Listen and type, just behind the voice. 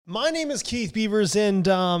My name is Keith Beavers, and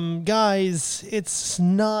guys, it's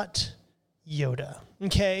not Yoda.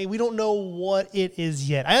 Okay, we don't know what it is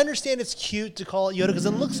yet. I understand it's cute to call it Yoda because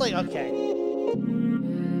it looks like, okay.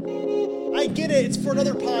 I get it, it's for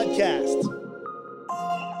another podcast.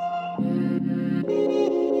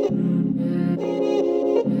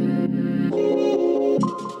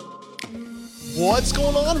 What's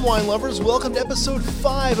going on, wine lovers? Welcome to episode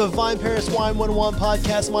 5 of Vine Pair's Wine 101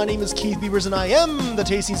 podcast. My name is Keith Beavers, and I am the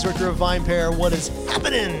tasting director of Vine Pair. What is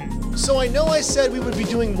happening? So I know I said we would be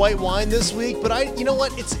doing white wine this week, but you know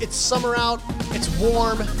what? It's summer out, it's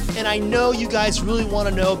warm, and I know you guys really want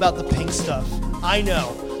to know about the pink stuff. I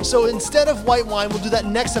know. So instead of white wine, we'll do that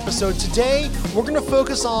next episode. Today, we're going to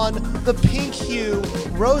focus on the pink hue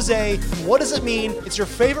rosé. What does it mean? It's your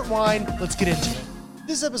favorite wine. Let's get into it.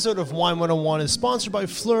 This episode of Wine 101 is sponsored by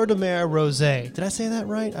Fleur de Mer Rosé. Did I say that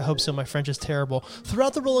right? I hope so. My French is terrible.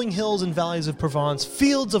 Throughout the rolling hills and valleys of Provence,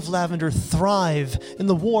 fields of lavender thrive in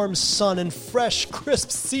the warm sun and fresh, crisp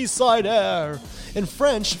seaside air. In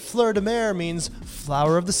French, Fleur de Mer means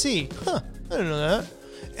flower of the sea. I didn't know that.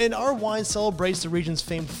 And our wine celebrates the region's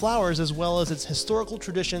famed flowers as well as its historical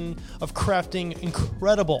tradition of crafting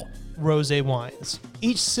incredible rosé wines.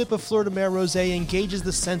 Each sip of Fleur de Mer Rosé engages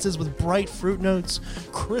the senses with bright fruit notes,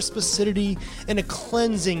 crisp acidity, and a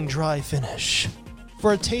cleansing dry finish.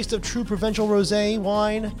 For a taste of true provincial rosé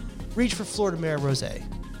wine, reach for Fleur de Mer Rosé.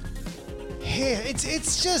 Yeah,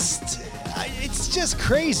 it's just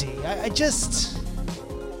crazy.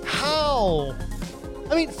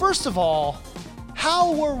 First of all,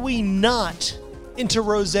 how were we not into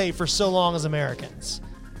rosé for so long as Americans?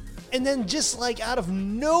 And then just like out of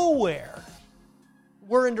nowhere,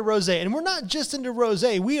 we're into rosé. And we're not just into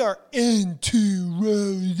rosé, we are into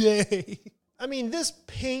rosé. I mean, this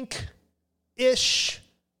pink-ish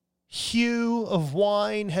hue of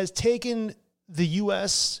wine has taken the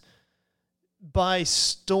U.S. by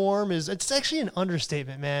storm. It's actually an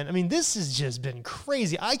understatement, man. I mean, this has just been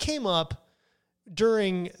crazy. I came up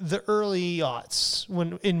during the early aughts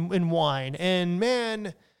in wine, and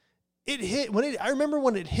man, it hit I remember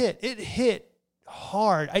when it hit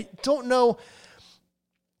hard. I don't know.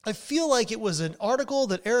 I feel like it was an article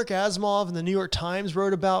that Eric Asimov in the New York Times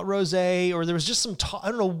wrote about rosé, or there was just some I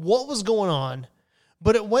don't know what was going on,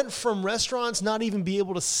 but it went from restaurants not even being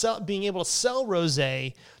able to sell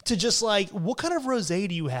rosé to just like, what kind of rosé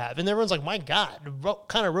do you have? And everyone's like, my God, what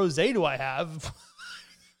kind of rosé do I have?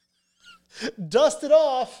 Dust it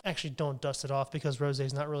off. Actually, don't dust it off because rosé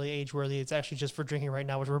is not really age-worthy. It's actually just for drinking right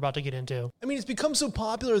now, which we're about to get into. I mean, it's become so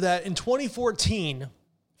popular that in 2014,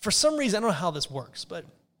 for some reason, I don't know how this works, but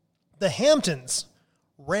the Hamptons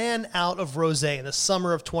ran out of rosé in the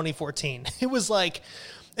summer of 2014. It was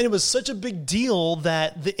such a big deal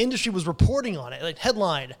that the industry was reporting on it. Like,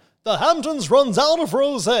 headline, "The Hamptons runs out of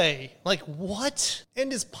rosé." Like, what?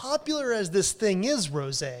 And as popular as this thing is,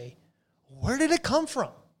 rosé, where did it come from?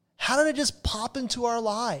 How did it just pop into our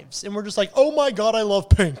lives? And we're just like, oh my God, I love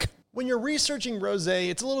pink. When you're researching rosé,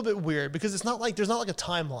 it's a little bit weird because there's not like a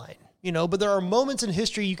timeline, but there are moments in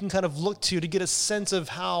history you can kind of look to get a sense of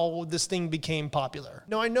how this thing became popular.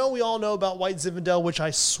 Now, I know we all know about White Zinfandel, which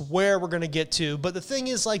I swear we're going to get to, but the thing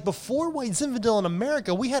is, like, before White Zinfandel in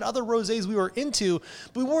America, we had other rosés we were into,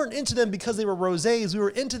 but we weren't into them because they were rosés. We were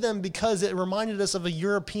into them because it reminded us of a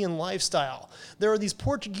European lifestyle. There are these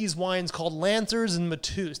Portuguese wines called Lancers and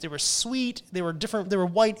Mateus. They were sweet, they were different, they were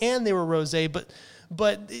white and they were rosé, but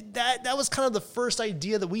that was kind of the first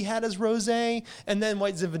idea that we had as rosé, and then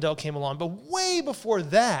White Zinfandel came along. But way before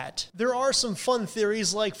that, there are some fun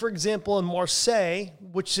theories, like, for example, in Marseille,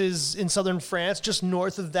 which is in southern France, just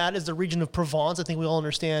north of that is the region of Provence. I think we all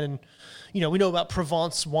understand, and we know about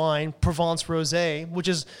Provence wine, Provence rosé,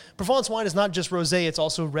 Provence wine is not just rosé, it's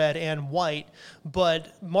also red and white.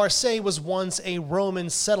 But Marseille was once a Roman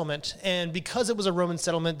settlement, and because it was a Roman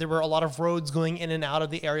settlement, there were a lot of roads going in and out of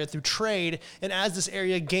the area through trade, and as this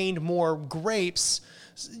area gained more grapes,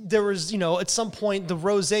 there was, at some point, the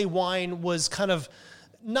rosé wine was kind of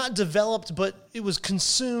not developed, but it was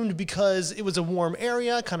consumed because it was a warm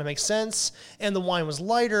area, kind of makes sense, and the wine was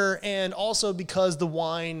lighter, and also because the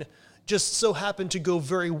wine just so happened to go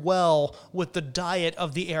very well with the diet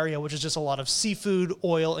of the area, which is just a lot of seafood,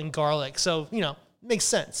 oil, and garlic. So, makes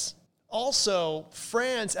sense. Also,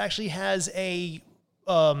 France actually has an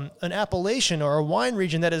appellation or a wine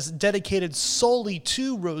region that is dedicated solely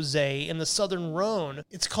to rosé in the southern Rhone.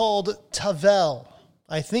 It's called Tavel.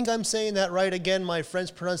 I think I'm saying that right. Again, my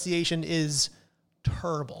French pronunciation is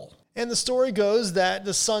terrible. And the story goes that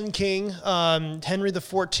the Sun King, Henry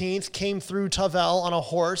XIV, came through Tavel on a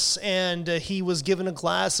horse, and he was given a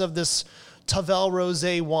glass of this Tavel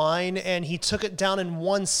Rosé wine, and he took it down in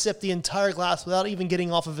one sip, the entire glass, without even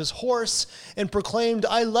getting off of his horse, and proclaimed,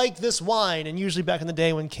 "I like this wine." And usually back in the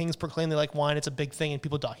day when kings proclaim they like wine, it's a big thing, and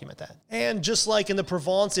people document that. And just like in the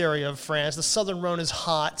Provence area of France, the southern Rhone is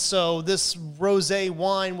hot, so this rosé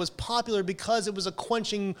wine was popular because it was a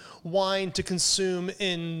quenching wine to consume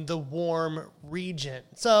in the warm region.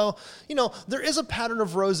 So, there is a pattern of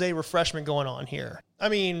rosé refreshment going on here. I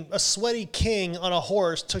mean, a sweaty king on a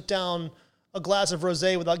horse took down a glass of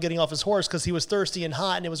rosé without getting off his horse because he was thirsty and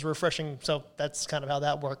hot, and it was refreshing. So that's kind of how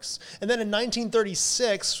that works. And then in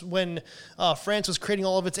 1936, when France was creating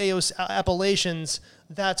all of its appellations,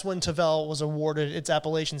 that's when Tavel was awarded its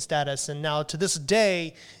appellation status. And now to this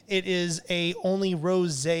day, it is a only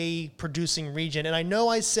rosé producing region. And I know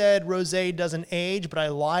I said rosé doesn't age, but I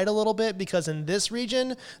lied a little bit because in this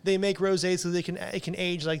region, they make rosé so it can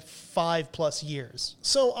age like 5+ years.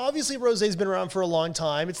 So obviously rosé's been around for a long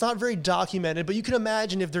time. It's not very documented, but you can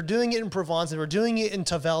imagine if they're doing it in Provence, they were doing it in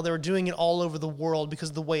Tavel, they were doing it all over the world because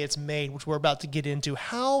of the way it's made, which we're about to get into.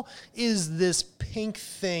 How is this pink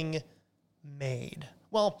thing made?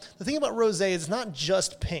 Well, the thing about rosé is it's not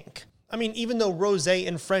just pink. I mean, even though rosé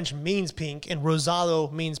in French means pink, and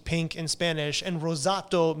rosado means pink in Spanish, and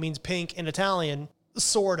rosato means pink in Italian,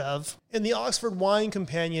 sort of. In the Oxford Wine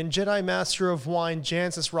Companion, Jedi Master of Wine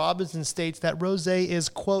Jancis Robinson states that rosé is,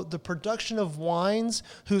 quote, the production of wines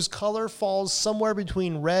whose color falls somewhere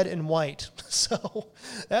between red and white. So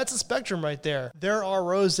that's a spectrum right there. There are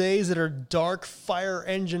rosés that are dark fire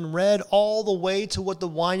engine red all the way to what the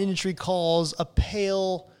wine industry calls a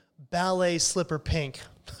pale ballet slipper pink.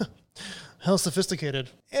 How sophisticated.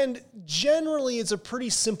 And generally, it's a pretty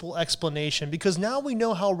simple explanation because now we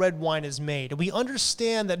know how red wine is made. We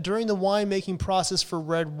understand that during the winemaking process for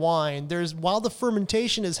red wine, while the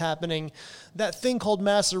fermentation is happening, that thing called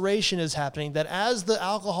maceration is happening, that as the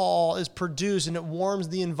alcohol is produced and it warms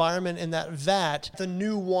the environment in that vat, the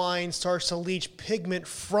new wine starts to leach pigment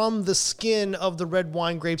from the skin of the red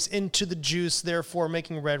wine grapes into the juice, therefore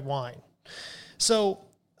making red wine. So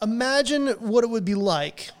imagine what it would be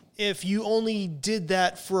like if you only did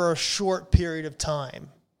that for a short period of time,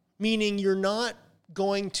 meaning you're not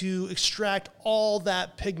going to extract all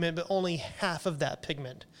that pigment, but only half of that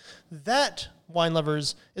pigment. That, wine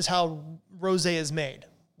lovers, is how rosé is made.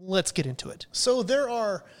 Let's get into it. So there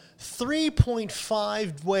are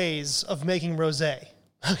 3.5 ways of making rosé.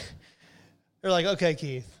 They're like, okay,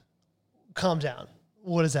 Keith, calm down.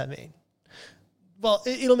 What does that mean? Well,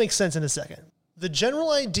 it'll make sense in a second. The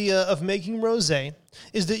general idea of making rosé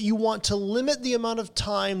is that you want to limit the amount of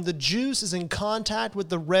time the juice is in contact with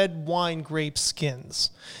the red wine grape skins.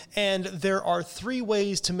 And there are 3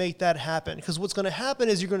 ways to make that happen. Because what's going to happen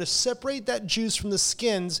is you're going to separate that juice from the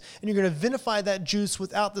skins, and you're going to vinify that juice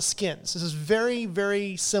without the skins. This is very,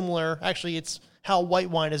 very similar. Actually, it's how white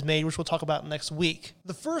wine is made, which we'll talk about next week.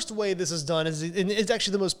 The first way this is done is, and it's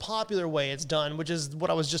actually the most popular way it's done, which is what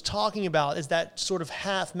I was just talking about, is that sort of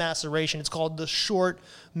half maceration. It's called the short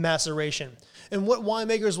maceration. And what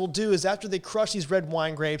winemakers will do is after they crush these red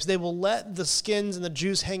wine grapes, they will let the skins and the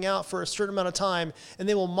juice hang out for a certain amount of time, and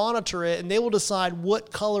they will monitor it, and they will decide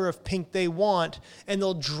what color of pink they want, and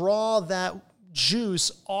they'll draw that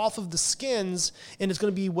juice off of the skins, and it's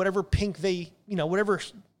going to be whatever pink they, whatever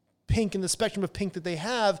pink in the spectrum of pink that they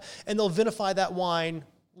have, and they'll vinify that wine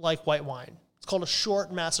like white wine. It's called a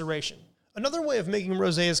short maceration. Another way of making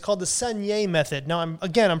rosé is called the Saignée method. Now, I'm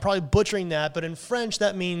probably butchering that, but in French,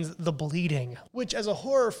 that means the bleeding, which as a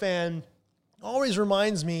horror fan always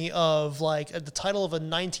reminds me of like the title of a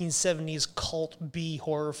 1970s cult B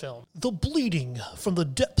horror film. The bleeding from the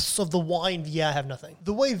depths of the wine. Yeah, I have nothing.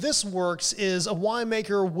 The way this works is a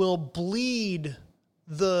winemaker will bleed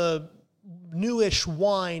the newish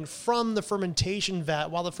wine from the fermentation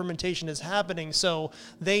vat while the fermentation is happening, so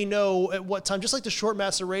they know at what time, just like the short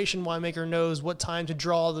maceration winemaker knows what time to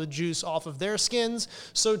draw the juice off of their skins,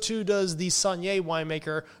 so too does the Saignée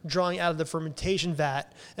winemaker, drawing out of the fermentation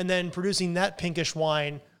vat and then producing that pinkish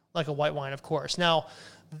wine like a white wine, of course. Now,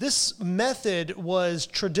 this method was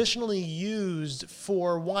traditionally used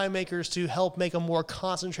for winemakers to help make a more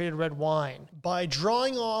concentrated red wine. By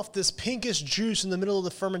drawing off this pinkish juice in the middle of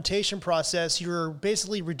the fermentation process, you're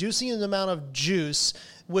basically reducing the amount of juice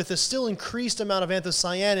with a still increased amount of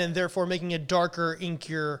anthocyanin, therefore making a darker,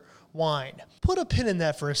 inkier wine. Put a pin in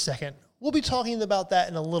that for a second. We'll be talking about that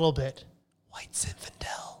in a little bit. White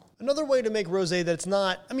Zinfandel. Another way to make rosé that's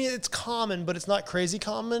not, it's common, but it's not crazy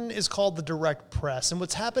common, is called the direct press. And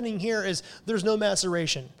what's happening here is there's no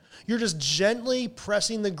maceration. You're just gently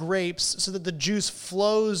pressing the grapes so that the juice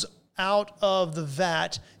flows out of the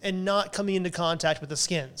vat and not coming into contact with the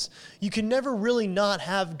skins. You can never really not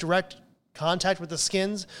have direct contact with the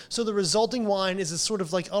skins. So the resulting wine is this sort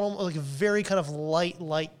of like a very kind of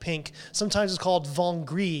light pink. Sometimes it's called Vin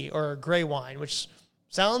Gris or gray wine, which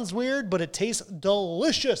sounds weird, but it tastes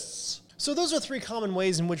delicious. So those are 3 common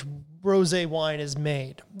ways in which rosé wine is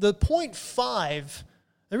made. The 0.5,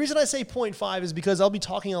 the reason I say 0.5 is because I'll be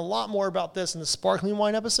talking a lot more about this in the sparkling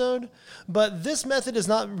wine episode, but this method is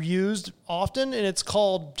not used often, and it's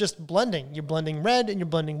called just blending. You're blending red and you're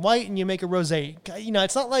blending white, and you make a rosé. You know,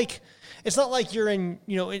 it's not like you're in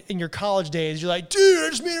your college days. You're like, dude, I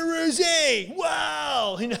just made a rosé.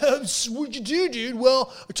 Wow. You know, what'd you do, dude?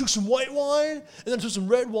 Well, I took some white wine and then I took some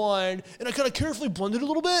red wine and I kind of carefully blended it a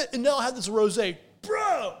little bit, and now I have this rosé.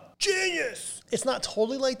 Bro, genius. It's not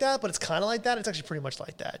totally like that, but it's kind of like that. It's actually pretty much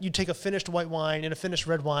like that. You take a finished white wine and a finished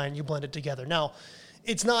red wine, you blend it together. Now,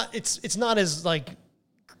 it's not as like,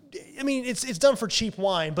 I mean, it's done for cheap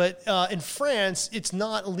wine, but in France, it's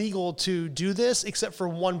not legal to do this except for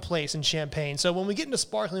one place in Champagne. So when we get into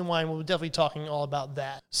sparkling wine, we'll be definitely talking all about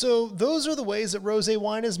that. So those are the ways that rosé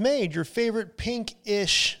wine is made. Your favorite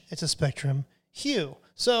pink-ish, it's a spectrum, hue.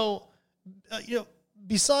 So,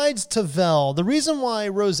 besides Tavel, the reason why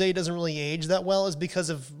rosé doesn't really age that well is because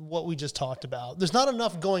of what we just talked about. There's not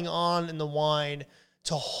enough going on in the wine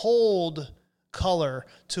to hold color,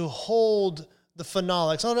 to hold the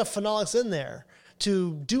phenolics, not enough phenolics in there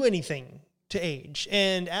to do anything to age.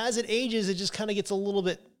 And as it ages, it just kind of gets a little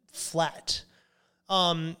bit flat.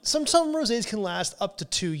 Some rosés can last up to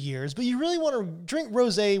 2 years, but you really want to drink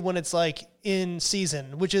rosé when it's like in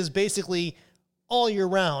season, which is basically all year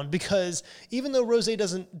round, because even though rosé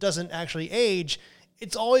doesn't actually age,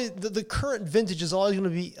 it's always the current vintage is always going to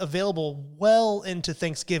be available well into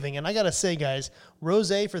Thanksgiving. And I got to say, guys,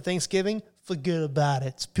 rosé for Thanksgiving, forget about it.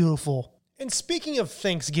 It's beautiful. And speaking of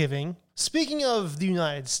Thanksgiving, speaking of the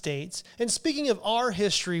United States, and speaking of our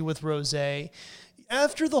history with rosé,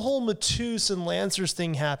 after the whole Mateus and Lancers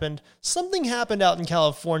thing happened, something happened out in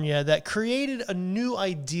California that created a new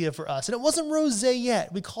idea for us. And it wasn't rosé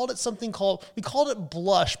yet. We called it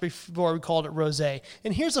blush before we called it rosé.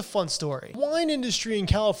 And here's a fun story. The wine industry in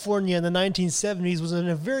California in the 1970s was in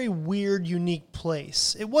a very weird, unique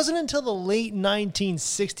place. It wasn't until the late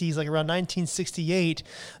 1960s, like around 1968,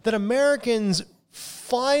 that Americans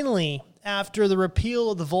finally, after the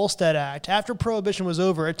repeal of the Volstead Act, after Prohibition was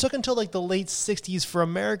over, it took until like the late 60s for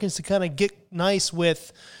Americans to kind of get nice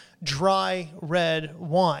with dry red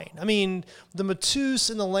wine. I mean, the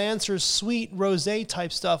Mateus and the Lancers sweet rosé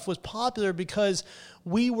type stuff was popular because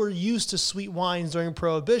we were used to sweet wines during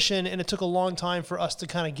Prohibition, and it took a long time for us to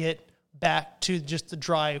kind of get back to just the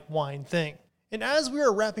dry wine thing. And as we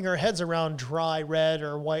were wrapping our heads around dry red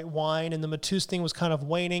or white wine and the Mateus thing was kind of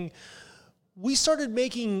waning, we started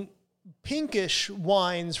making pinkish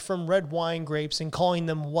wines from red wine grapes and calling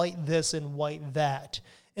them white this and white that.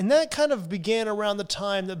 And that kind of began around the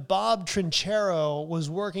time that Bob Trinchero was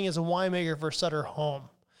working as a winemaker for Sutter Home.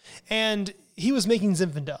 And he was making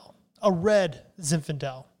Zinfandel, a red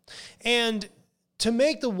Zinfandel. And to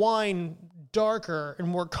make the wine darker and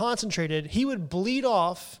more concentrated, he would bleed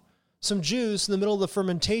off some juice in the middle of the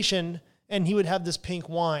fermentation, and he would have this pink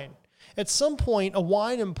wine. At some point, a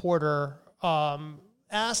wine importer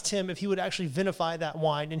asked him if he would actually vinify that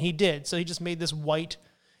wine, and he did. So he just made this white.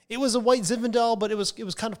 It was a white Zinfandel, but it was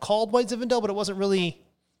kind of called white Zinfandel, but it wasn't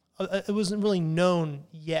really known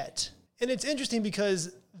yet. And it's interesting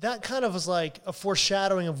because that kind of was like a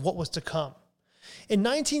foreshadowing of what was to come. In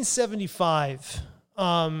 1975,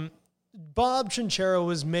 Bob Trinchero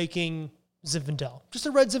was making Zinfandel, just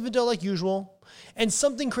a red Zinfandel like usual, and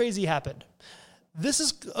something crazy happened. This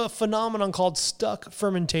is a phenomenon called stuck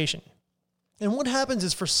fermentation. And what happens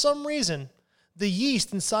is, for some reason, the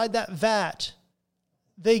yeast inside that vat,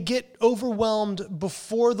 they get overwhelmed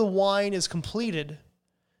before the wine is completed,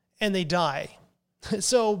 and they die.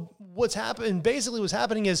 So what's happening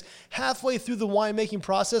is halfway through the winemaking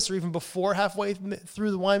process, or even before halfway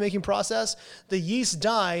through the winemaking process, the yeast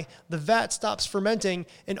die, the vat stops fermenting,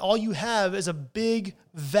 and all you have is a big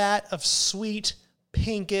vat of sweet,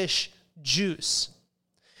 pinkish juice.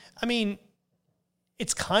 I mean,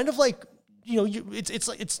 it's kind of like,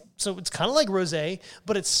 it's kind of like rosé,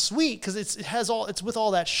 but it's sweet because it's with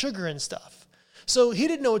all that sugar and stuff. So he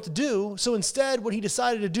didn't know what to do. So instead, what he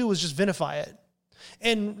decided to do was just vinify it.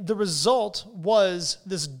 And the result was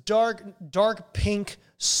this dark pink,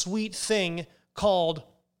 sweet thing called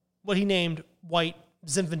what he named white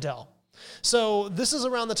Zinfandel. So this is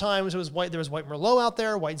around the time there was white Merlot out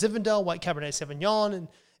there, white Zinfandel, white Cabernet Sauvignon,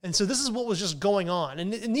 And so this is what was just going on.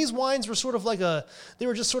 And these wines were sort of like an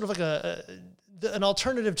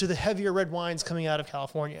alternative to the heavier red wines coming out of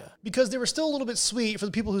California, because they were still a little bit sweet for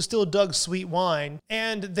the people who still dug sweet wine,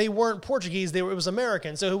 and they weren't Portuguese, it was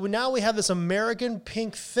American. So now we have this American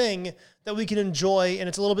pink thing that we can enjoy, and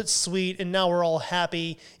it's a little bit sweet, and now we're all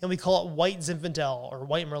happy, and we call it White Zinfandel or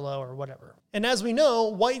White Merlot or whatever. And as we know,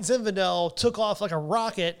 White Zinfandel took off like a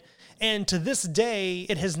rocket, and to this day,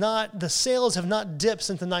 the sales have not dipped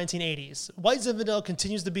since the 1980s. White Zinfandel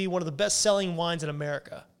continues to be one of the best-selling wines in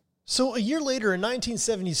America. So a year later, in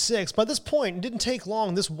 1976, by this point, it didn't take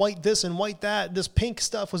long, this white this and white that, this pink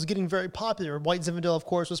stuff was getting very popular. White Zinfandel, of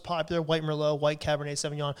course, was popular, White Merlot, White Cabernet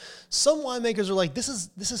Sauvignon. Some winemakers are like, this is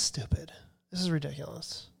stupid. This is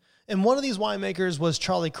ridiculous. And one of these winemakers was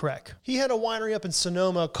Charlie Kreck. He had a winery up in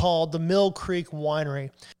Sonoma called the Mill Creek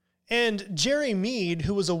Winery. And Jerry Mead,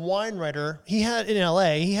 who was a wine writer, in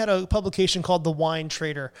LA, he had a publication called The Wine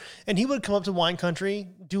Trader. And he would come up to Wine Country,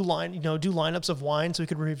 do lineups of wine so he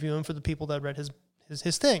could review them for the people that read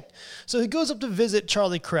his thing. So he goes up to visit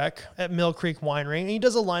Charlie Kreck at Mill Creek Winery, and he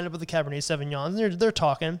does a lineup of the Cabernet Sauvignons, and they're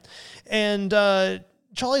talking. And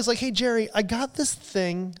Charlie's like, hey, Jerry, I got this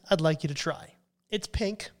thing I'd like you to try. It's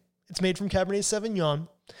pink. It's made from Cabernet Sauvignon.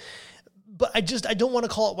 But I don't want to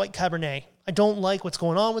call it White Cabernet. I don't like what's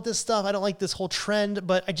going on with this stuff. I don't like this whole trend,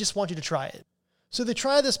 but I just want you to try it. So they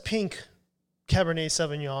try this pink Cabernet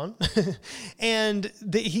Sauvignon, and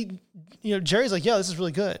Jerry's like, yeah, this is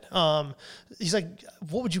really good. He's like,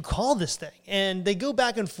 what would you call this thing? And they go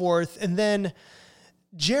back and forth, and then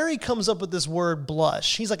Jerry comes up with this word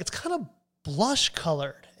blush. He's like, it's kind of blush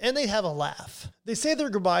colored, and they have a laugh. They say their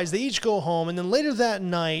goodbyes, they each go home, and then later that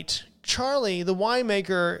night, Charlie, the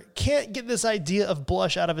winemaker, can't get this idea of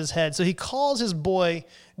blush out of his head. So he calls his boy,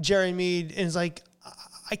 Jerry Mead, and is like,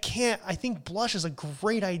 I think blush is a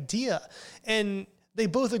great idea. And they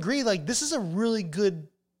both agree, like, this is a really good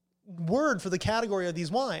word for the category of these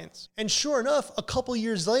wines. And sure enough, a couple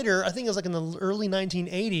years later, I think it was like in the early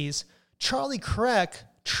 1980s, Charlie Kreck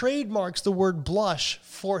trademarks the word blush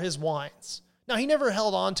for his wines. Now, he never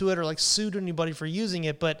held on to it or sued anybody for using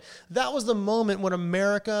it, but that was the moment when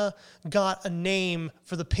America got a name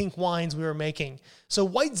for the pink wines we were making. So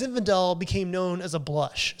White Zinfandel became known as a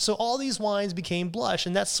blush. So all these wines became blush,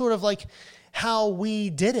 and that's sort of like how we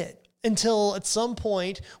did it until at some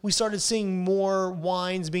point we started seeing more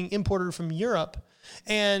wines being imported from Europe.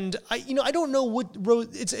 And I don't know what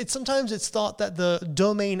it's sometimes it's thought that the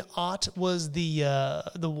Domaine Ott was the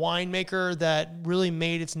winemaker that really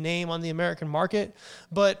made its name on the American market,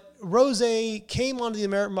 but Rosé came onto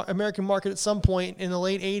the American market at some point in the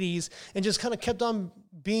late 80s and just kind of kept on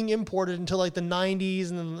being imported until like the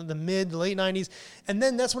 90s and the late 90s, and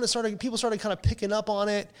then that's when people started kind of picking up on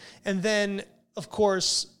it, and then of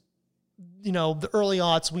course, the early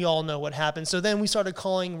aughts, we all know what happened. So then we started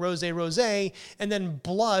calling rosé, and then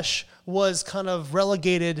blush was kind of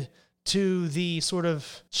relegated to the sort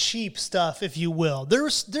of cheap stuff, if you will.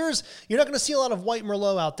 There's you're not going to see a lot of White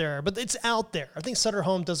Merlot out there, but it's out there. I think Sutter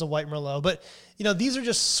Home does a White Merlot, but these are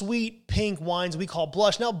just sweet pink wines we call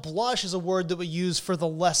blush. Now, blush is a word that we use for the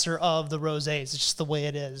lesser of the rosés. It's just the way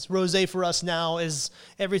it is. Rosé for us now is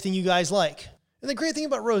everything you guys like. And the great thing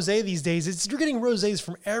about rosé these days is you're getting rosés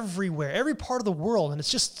from everywhere, every part of the world, and it's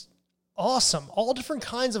just awesome. All different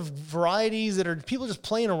kinds of varieties that are people just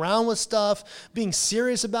playing around with stuff, being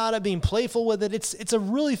serious about it, being playful with it. It's a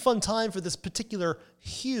really fun time for this particular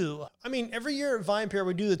hue. I mean, every year at VinePair,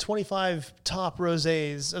 we do the 25 top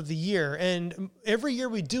rosés of the year, and every year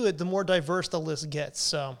we do it, the more diverse the list gets.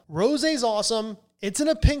 So rosé's awesome. It's in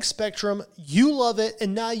a pink spectrum. You love it,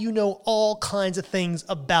 and now you know all kinds of things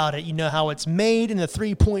about it. You know how it's made in the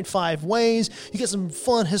 3.5 ways. You get some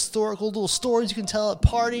fun historical little stories you can tell at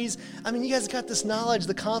parties. I mean, you guys got this knowledge,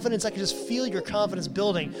 the confidence. I can just feel your confidence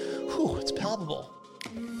building. Whew, it's palpable.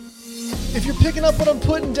 If you're picking up what I'm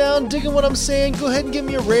putting down, digging what I'm saying, go ahead and give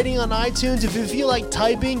me a rating on iTunes. If you feel like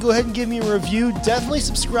typing, go ahead and give me a review. Definitely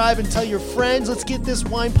subscribe and tell your friends. Let's get this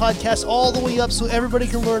wine podcast all the way up so everybody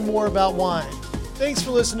can learn more about wine. Thanks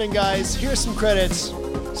for listening, guys. Here's some credits.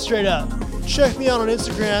 Straight up. Check me out on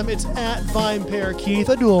Instagram. It's at VinePairKeith.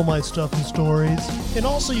 I do all my stuff and stories. And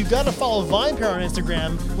also, you got to follow VinePair on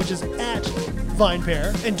Instagram, which is at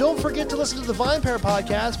VinePair. And don't forget to listen to the VinePair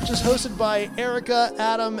podcast, which is hosted by Erica,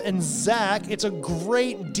 Adam, and Zach. It's a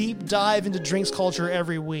great deep dive into drinks culture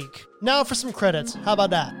every week. Now for some credits. How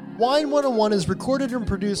about that? Wine 101 is recorded and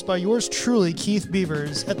produced by yours truly, Keith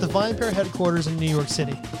Beavers, at the VinePair headquarters in New York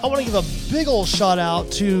City. I want to give a big ol' shout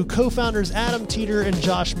out to co-founders Adam Teeter and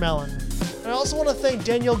Josh Mellon. And I also want to thank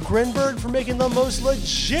Danielle Grinberg for making the most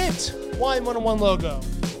legit Wine 101 logo.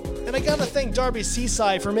 And I gotta thank Darby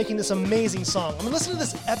Seaside for making this amazing song. I mean, listen to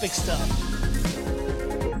this epic stuff.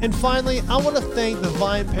 And finally, I want to thank the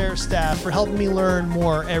VinePair staff for helping me learn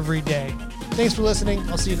more every day. Thanks for listening.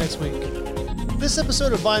 I'll see you next week. This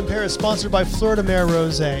episode of VinePair is sponsored by Fleur de Mer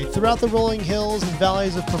Rosé. Throughout the rolling hills and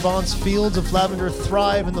valleys of Provence, fields of lavender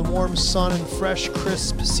thrive in the warm sun and fresh,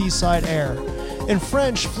 crisp seaside air. In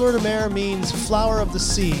French, Fleur de Mer means flower of the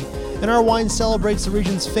sea, and our wine celebrates the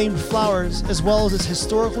region's famed flowers as well as its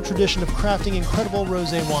historical tradition of crafting incredible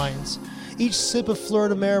rosé wines. Each sip of Fleur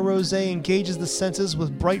de Mer Rosé engages the senses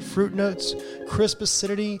with bright fruit notes, crisp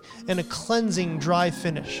acidity, and a cleansing dry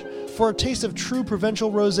finish. For a taste of true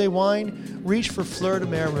provincial rosé wine, reach for Fleur de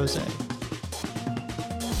Mer Rosé.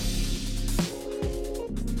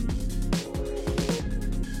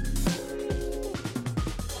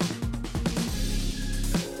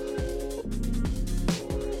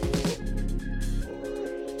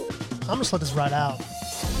 I'm just let this ride out.